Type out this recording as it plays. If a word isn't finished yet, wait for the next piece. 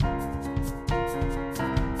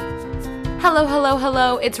Hello, hello,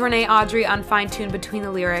 hello. It's Renee Audrey on Fine Tune Between the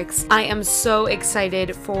Lyrics. I am so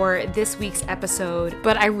excited for this week's episode,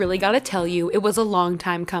 but I really gotta tell you, it was a long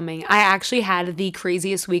time coming. I actually had the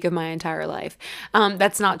craziest week of my entire life.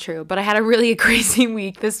 That's not true, but I had a really crazy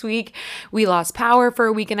week this week. We lost power for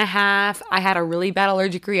a week and a half. I had a really bad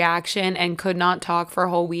allergic reaction and could not talk for a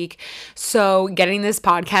whole week. So getting this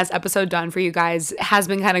podcast episode done for you guys has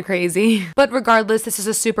been kind of crazy. But regardless, this is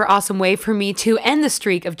a super awesome way for me to end the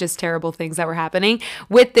streak of just terrible things that were happening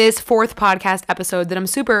with this fourth podcast episode that I'm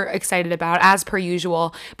super excited about, as per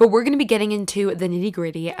usual. But we're going to be getting into the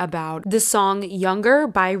nitty-gritty about the song Younger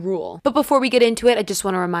by Rule. But before we get into it, I just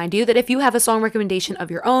want to remind you that if you have a song recommendation of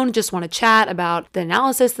your own, just want to chat about the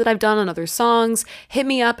analysis that I've done on other songs, hit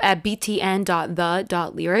me up at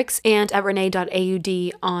btn.the.lyrics and at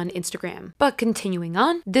renee.aud on Instagram. But continuing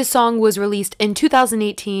on, this song was released in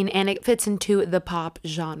 2018 and it fits into the pop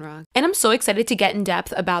genre. And I'm so excited to get in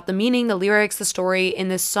depth about the meaning, the lyrics, the story in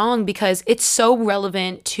this song because it's so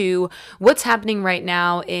relevant to what's happening right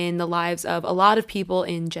now in the lives of a lot of people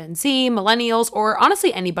in Gen Z, millennials, or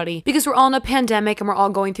honestly anybody, because we're all in a pandemic and we're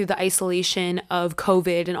all going through the isolation of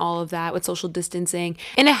COVID and all of that with social distancing.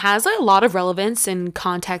 And it has a lot of relevance and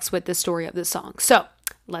context with the story of this song. So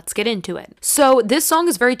let's get into it. So this song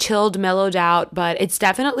is very chilled, mellowed out, but it's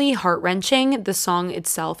definitely heart-wrenching. The song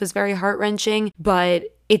itself is very heart-wrenching, but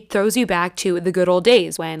it throws you back to the good old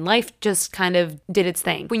days when life just kind of did its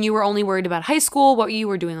thing. When you were only worried about high school, what you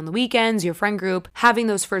were doing on the weekends, your friend group, having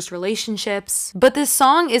those first relationships. But this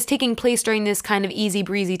song is taking place during this kind of easy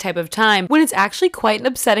breezy type of time when it's actually quite an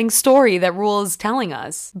upsetting story that Rule is telling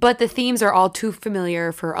us. But the themes are all too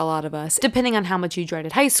familiar for a lot of us, depending on how much you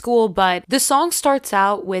dreaded high school. But the song starts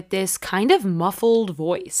out with this kind of muffled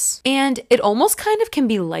voice. And it almost kind of can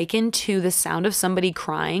be likened to the sound of somebody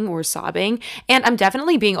crying or sobbing. And I'm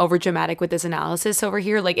definitely being over dramatic with this analysis over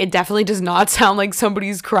here. Like, it definitely does not sound like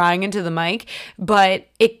somebody's crying into the mic, but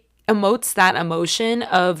it emotes that emotion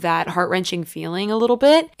of that heart-wrenching feeling a little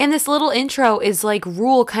bit. And this little intro is like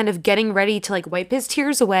Rule kind of getting ready to like wipe his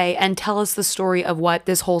tears away and tell us the story of what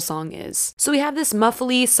this whole song is. So we have this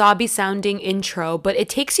muffly, sobby sounding intro, but it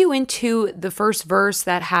takes you into the first verse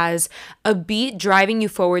that has a beat driving you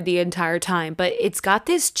forward the entire time, but it's got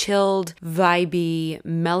this chilled, vibey,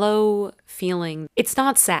 mellow feeling. It's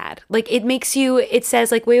not sad. Like, it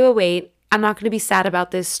says like, wait, I'm not going to be sad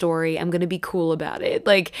about this story. I'm going to be cool about it.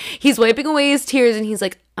 Like, he's wiping away his tears and he's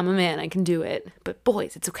like, I'm a man, I can do it. But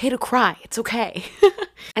boys, it's okay to cry. It's okay.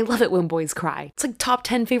 I love it when boys cry. It's like top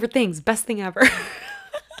 10 favorite things. Best thing ever.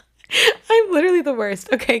 I'm literally the worst.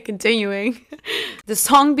 Okay, continuing. The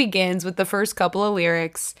song begins with the first couple of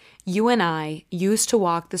lyrics. You and I used to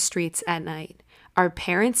walk the streets at night. Our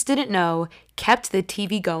parents didn't know, kept the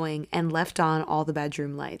TV going, and left on all the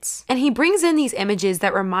bedroom lights. And he brings in these images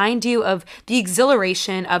that remind you of the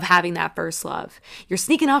exhilaration of having that first love. You're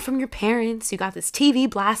sneaking off from your parents, you got this TV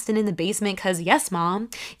blasting in the basement because, yes, mom,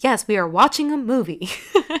 yes, we are watching a movie.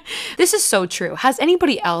 This is so true. Has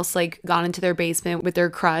anybody else like gone into their basement with their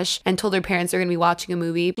crush and told their parents they're going to be watching a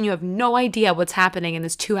movie and you have no idea what's happening in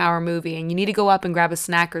this 2-hour movie and you need to go up and grab a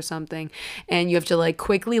snack or something and you have to like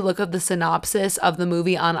quickly look up the synopsis of the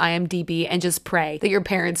movie on IMDb and just pray that your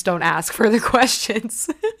parents don't ask further questions.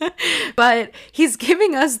 But he's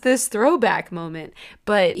giving us this throwback moment,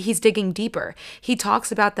 but he's digging deeper. He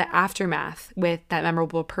talks about the aftermath with that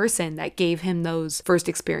memorable person that gave him those first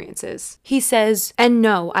experiences. He says, and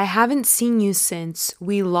no, I haven't seen you since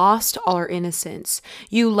we lost all our innocence.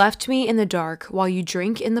 You left me in the dark while you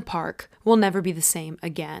drink in the park. We'll never be the same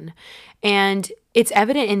again. And it's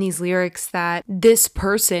evident in these lyrics that this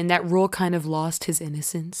person, that Rule kind of lost his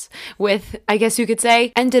innocence with, I guess you could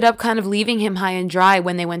say, ended up kind of leaving him high and dry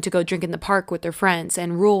when they went to go drink in the park with their friends.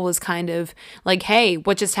 And Rule was kind of like, hey,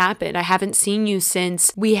 what just happened? I haven't seen you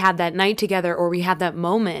since we had that night together or we had that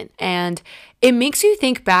moment. And it makes you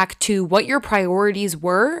think back to what your priorities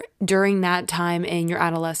were during that time in your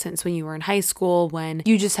adolescence when you were in high school, when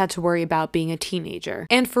you just had to worry about being a teenager.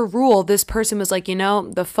 And for Rule, this person was like, the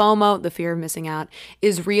FOMO, the fear of missing out,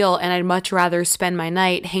 is real, and I'd much rather spend my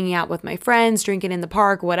night hanging out with my friends, drinking in the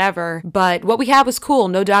park, whatever. But what we had was cool,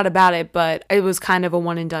 no doubt about it, but it was kind of a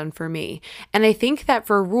one and done for me. And I think that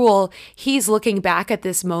for Rule, he's looking back at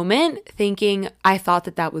this moment thinking, I thought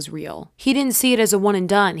that was real. He didn't see it as a one and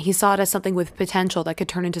done. He saw it as something with with potential that could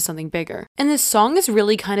turn into something bigger. And this song is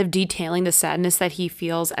really kind of detailing the sadness that he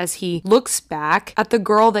feels as he looks back at the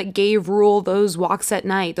girl that gave Rule those walks at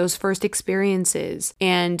night, those first experiences,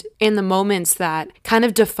 and in the moments that kind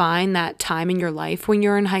of define that time in your life when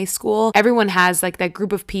you're in high school. Everyone has like that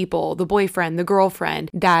group of people, the boyfriend, the girlfriend,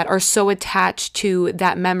 that are so attached to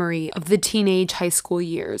that memory of the teenage high school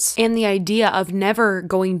years. And the idea of never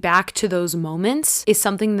going back to those moments is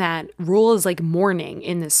something that Rule is like mourning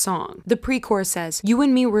in this song. The pre-chorus says, "You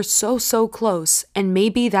and me were so close, and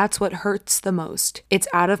maybe that's what hurts the most. It's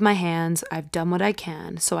out of my hands, I've done what I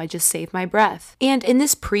can, so I just save my breath." And in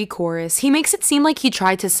this pre-chorus, he makes it seem like he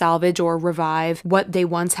tried to salvage or revive what they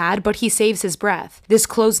once had, but he saves his breath. This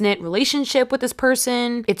close-knit relationship with this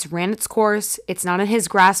person, it's ran its course, it's not in his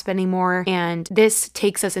grasp anymore, and this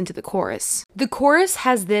takes us into the chorus. The chorus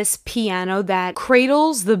has this piano that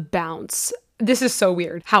cradles the bounce. This is so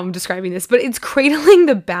weird how I'm describing this, but it's cradling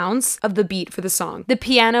the bounce of the beat for the song. The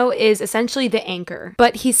piano is essentially the anchor,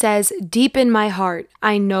 but he says, "Deep in my heart,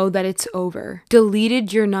 I know that it's over.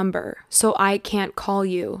 Deleted your number, so I can't call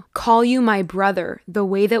you. Call you my brother, the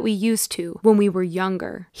way that we used to when we were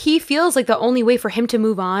younger." He feels like the only way for him to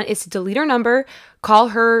move on is to delete her number, call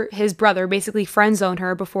her his brother, basically friend zone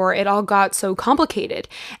her before it all got so complicated.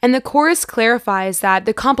 And the chorus clarifies that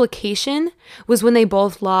the complication was when they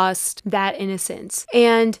both lost that innocence.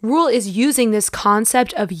 And Rule is using this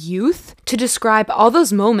concept of youth to describe all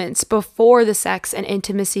those moments before the sex and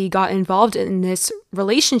intimacy got involved in this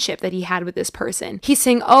relationship that he had with this person. He's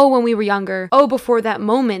saying, oh, when we were younger, oh, before that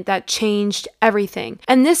moment that changed everything.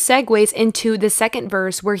 And this segues into the second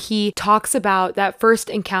verse where he talks about that first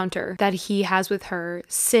encounter that he has with her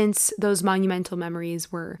since those monumental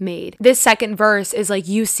memories were made. This second verse is like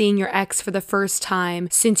you seeing your ex for the first time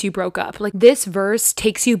since you broke up. Like this verse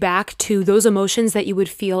takes you back to those emotions that you would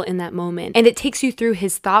feel in that moment. And it takes you through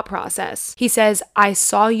his thought process. He says, "I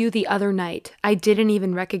saw you the other night. I didn't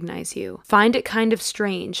even recognize you. Find it kind of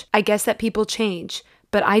strange. I guess that people change,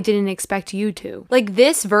 but I didn't expect you to." Like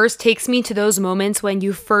this verse takes me to those moments when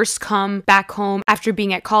you first come back home after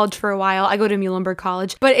being at college for a while. I go to Muhlenberg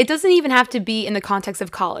College, but it doesn't even have to be in the context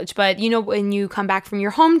of college. But you know, when you come back from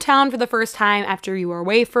your hometown for the first time after you were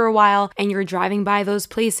away for a while and you're driving by those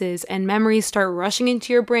places and memories start rushing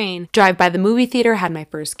into your brain. Drive by the movie theater, had my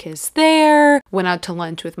first kiss there, went out to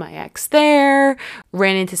lunch with my ex there,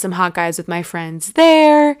 ran into some hot guys with my friends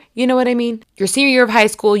there. You know what I mean? Your senior year of high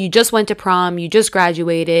school, you just went to prom, you just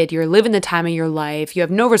graduated, you're living the time of your life, you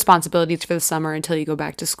have no responsibilities for the summer until you go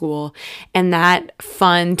back to school, and that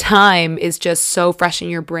fun time is just so fresh in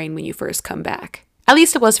your brain when you first come back. At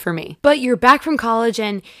least it was for me. But you're back from college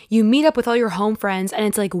and you meet up with all your home friends and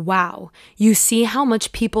it's like, wow, you see how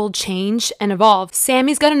much people change and evolve.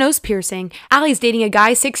 Sammy's got a nose piercing. Allie's dating a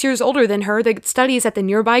guy 6 years older than her that studies at the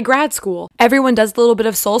nearby grad school. Everyone does a little bit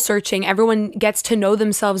of soul searching. Everyone gets to know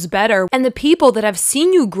themselves better. And the people that have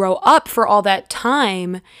seen you grow up for all that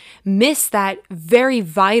time miss that very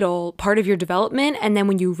vital part of your development. And then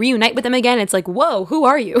when you reunite with them again, it's like, whoa, who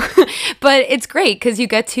are you? But it's great because you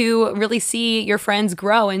get to really see your friends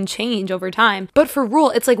grow and change over time. But for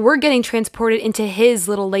Rule, it's like we're getting transported into his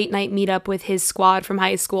little late night meetup with his squad from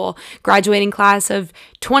high school, graduating class of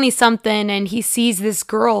 20 something, and he sees this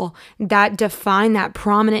girl that defined that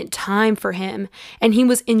prominent time for him. And he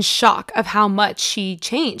was in shock of how much she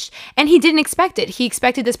changed. And he didn't expect it. He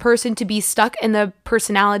expected this person to be stuck in the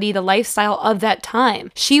personality, the lifestyle of that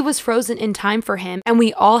time. She was frozen in time for him. And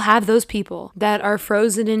we all have those people that are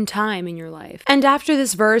frozen in time in your life. And after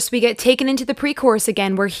this verse, we get taken into the pre-chorus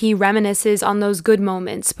again, where he reminisces on those good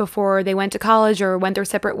moments before they went to college or went their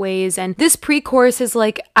separate ways. And this pre-chorus is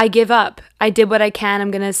like, I give up. I did what I can. I'm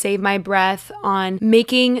going to save my breath on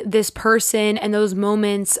making this person and those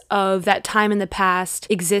moments of that time in the past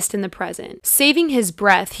exist in the present. Saving his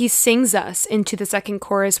breath, he sings us into the second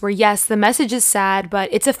chorus where, yes, the message is sad, but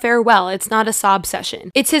it's a farewell. It's not a sob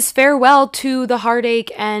session. It's his farewell to the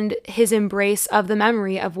heartache and his embrace of the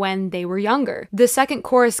memory of when they were younger. The second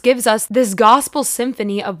chorus gives us this gospel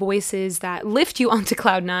symphony of voices that lift you onto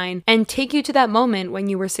cloud nine and take you to that moment when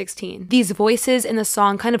you were 16. These voices in the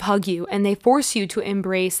song kind of hug you and they force you to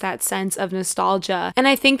embrace that sense of nostalgia. And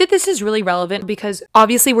I think that this is really relevant because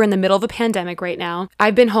obviously we're in the middle of a pandemic right now.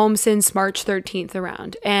 I've been home since March 13th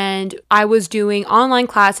around, and I was doing online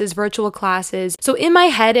classes, virtual classes. So in my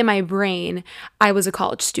head, in my brain, I was a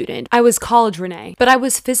college student. I was college Renee, but I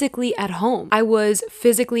was physically at home. I was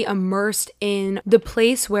physically immersed in the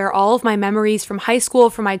place where all of my memories memories from high school,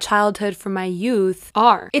 from my childhood, from my youth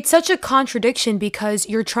are. It's such a contradiction because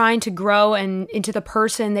you're trying to grow and into the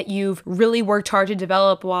person that you've really worked hard to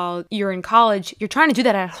develop while you're in college. You're trying to do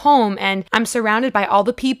that at home, and I'm surrounded by all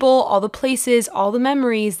the people, all the places, all the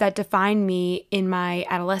memories that defined me in my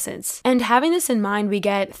adolescence. And having this in mind, we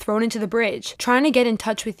get thrown into the bridge, trying to get in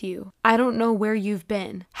touch with you. I don't know where you've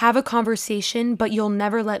been. Have a conversation, but you'll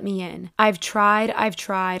never let me in. I've tried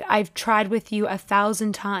with you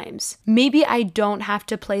 1,000 times. Maybe I don't have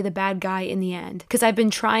to play the bad guy in the end, because I've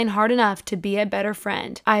been trying hard enough to be a better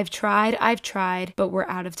friend. I've tried, but we're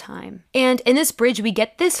out of time. And in this bridge, we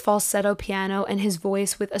get this falsetto piano and his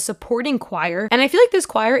voice with a supporting choir. And I feel like this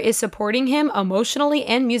choir is supporting him emotionally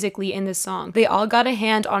and musically in this song. They all got a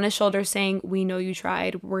hand on his shoulder saying, "We know you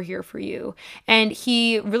tried, we're here for you." And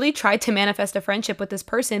he really tried to manifest a friendship with this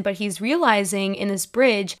person, but he's realizing in this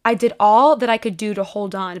bridge, I did all that I could do to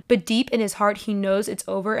hold on. But deep in his heart, he knows it's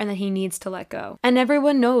over and that he needs to let go. And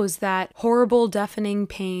everyone knows that horrible, deafening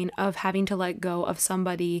pain of having to let go of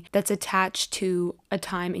somebody that's attached to a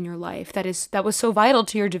time in your life that was so vital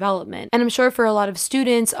to your development. And I'm sure for a lot of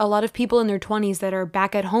students, a lot of people in their 20s that are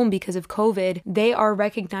back at home because of COVID, they are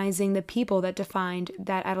recognizing the people that defined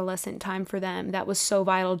that adolescent time for them that was so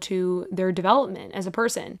vital to their development as a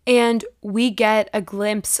person. And we get a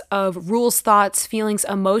glimpse of Rule's thoughts, feelings,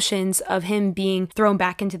 emotions of him being thrown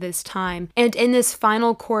back into this time. And in this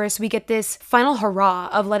final chorus, we get this final hurrah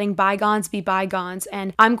of letting bygones be bygones,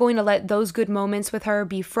 and I'm going to let those good moments with her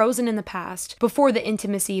be frozen in the past, before the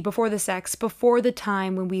intimacy, before the sex, before the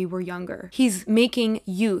time when we were younger. He's making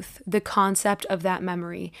youth the concept of that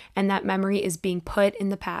memory, and that memory is being put in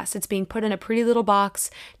the past. It's being put in a pretty little box,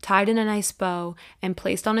 tied in a nice bow, and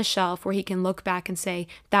placed on a shelf where he can look back and say,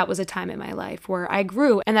 that was a time in my life where I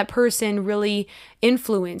grew, and that person really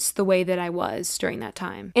influenced the way that I was during that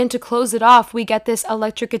time. And to close it off, we get this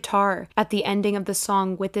electric guitar at the ending of the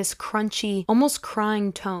song with this crunchy, almost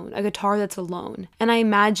crying tone, a guitar that's alone. And I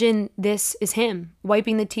imagine this is him,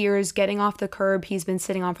 wiping the tears, getting off the curb he's been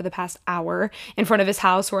sitting on for the past hour in front of his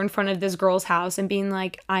house or in front of this girl's house and being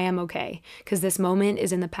like, I am okay, because this moment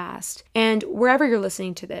is in the past. And wherever you're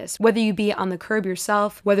listening to this, whether you be on the curb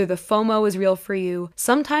yourself, whether the FOMO is real for you,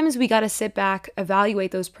 sometimes we gotta sit back,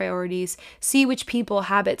 evaluate those priorities, see which people,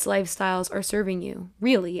 habits, lifestyles are serving you,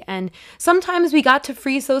 really. And sometimes we got to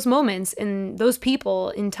freeze those moments and those people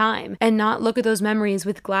in time and not look at those memories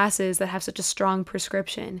with glasses that have such a strong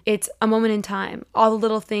prescription. It's a moment in time. All the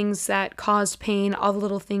little things that caused pain, all the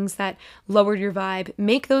little things that lowered your vibe,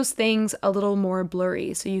 make those things a little more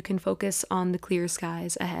blurry so you can focus on the clear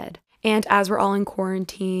skies ahead. And as we're all in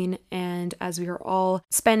quarantine and as we are all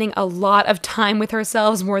spending a lot of time with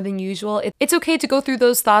ourselves more than usual, it's okay to go through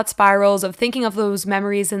those thought spirals of thinking of those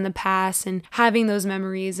memories in the past and having those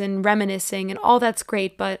memories and reminiscing, and all that's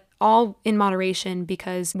great, but all in moderation,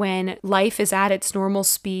 because when life is at its normal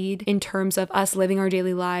speed in terms of us living our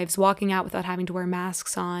daily lives, walking out without having to wear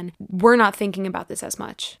masks on, we're not thinking about this as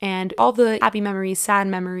much. And all the happy memories, sad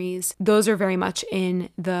memories, those are very much in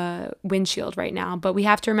the windshield right now. But we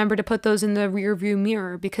have to remember to put those in the rear view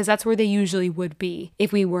mirror, because that's where they usually would be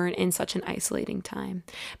if we weren't in such an isolating time.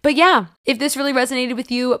 But yeah, if this really resonated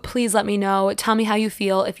with you, please let me know. Tell me how you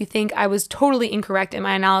feel. If you think I was totally incorrect in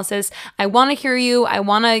my analysis, I want to hear you. I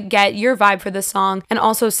want to get your vibe for this song, and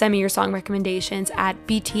also send me your song recommendations at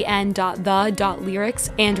btn.the.lyrics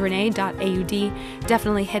and renee.aud.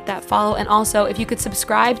 Definitely hit that follow. And also, if you could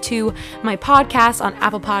subscribe to my podcast on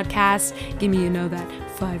Apple Podcasts, give me that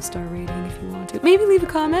 5-star rating if you want to. Maybe leave a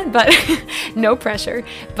comment, but no pressure.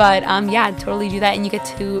 But yeah, totally do that, and you get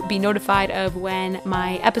to be notified of when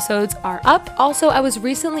my episodes are up. Also, I was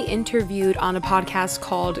recently interviewed on a podcast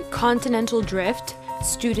called Continental Drift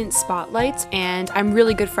Student Spotlights, and I'm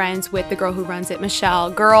really good friends with the girl who runs it, Michelle.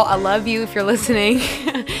 Girl, I love you if you're listening.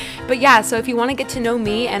 But yeah, so if you want to get to know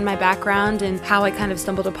me and my background and how I kind of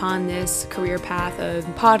stumbled upon this career path of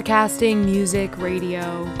podcasting, music,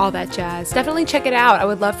 radio, all that jazz, definitely check it out. I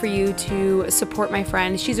would love for you to support my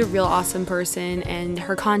friend. She's a real awesome person, and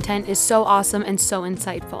her content is so awesome and so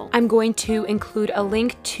insightful. I'm going to include a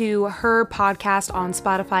link to her podcast on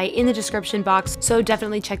Spotify in the description box, so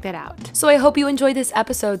definitely check that out. So I hope you enjoyed this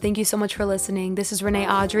episode. Thank you so much for listening. This is Renee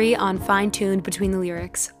Audrey on Fine Tuned Between the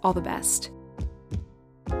Lyrics. All the best.